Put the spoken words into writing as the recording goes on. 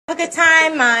good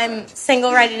time. I'm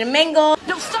single, ready to mingle.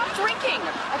 No, stop drinking.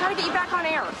 I gotta get you back on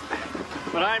air.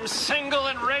 But I'm single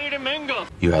and ready to mingle.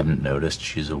 You hadn't noticed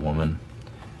she's a woman?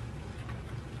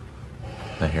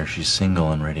 I hear she's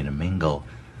single and ready to mingle.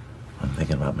 I'm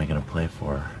thinking about making a play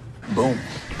for her. Boom.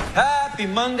 Happy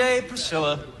Monday,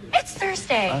 Priscilla. It's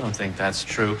Thursday. I don't think that's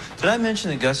true. Did I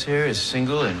mention that Gus here is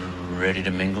single and ready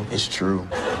to mingle? It's true.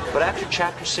 But after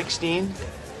chapter 16,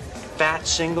 fat,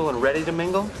 single, and ready to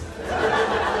mingle,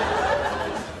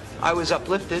 I was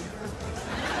uplifted.